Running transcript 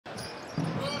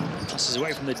Passes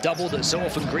away from the double that so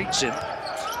often greets him.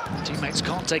 Teammates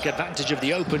can't take advantage of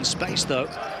the open space, though.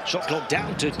 Shot clock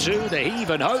down to 2. The heave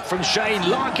and hope from Shane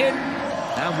Larkin.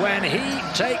 And when he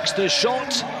takes the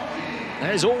shot,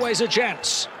 there's always a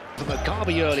chance. For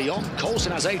Maccabi early on,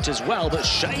 Colson has 8 as well, but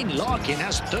Shane Larkin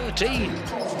has 13.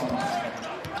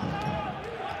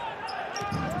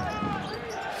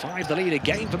 5 the lead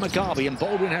again for Maccabi, and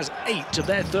Baldwin has 8 of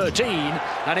their 13.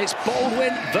 And it's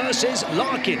Baldwin versus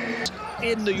Larkin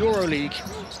in the EuroLeague.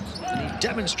 And he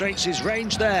demonstrates his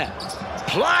range there.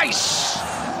 Pleiss!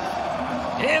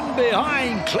 In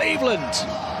behind Cleveland.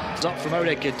 It's up from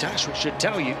Oleg Katash, which should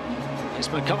tell you it's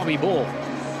Maccabi ball.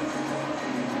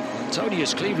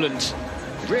 Antonius Cleveland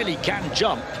really can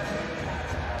jump.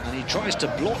 And he tries to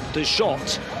block the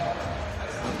shot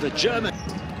of the German.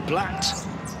 Blatt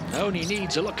only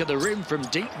needs a look at the rim from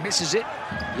deep, misses it.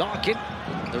 Larkin,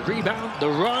 the rebound, the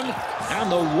run,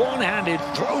 and the one-handed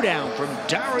throwdown from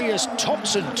Darius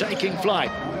Thompson taking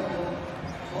flight.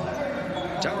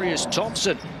 Darius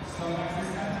Thompson.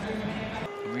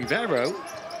 Rivero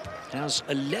has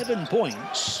 11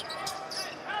 points.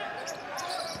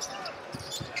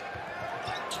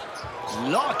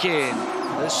 Larkin,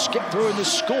 the skip through and the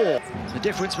score. The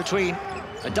difference between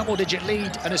a double-digit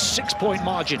lead and a 6-point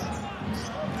margin.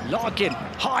 Larkin,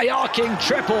 high arcing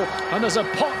triple, and there's a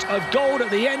pot of gold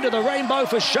at the end of the rainbow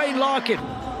for Shane Larkin.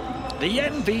 The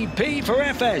MVP for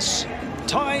FS,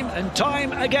 time and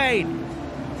time again.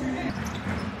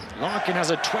 Larkin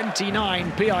has a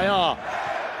 29 PIR.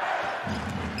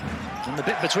 And the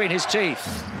bit between his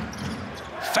teeth.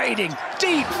 Fading,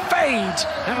 deep fade,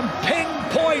 and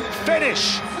pinpoint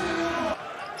finish.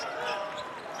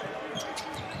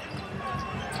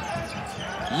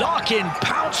 Larkin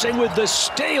pouncing with the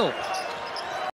steal.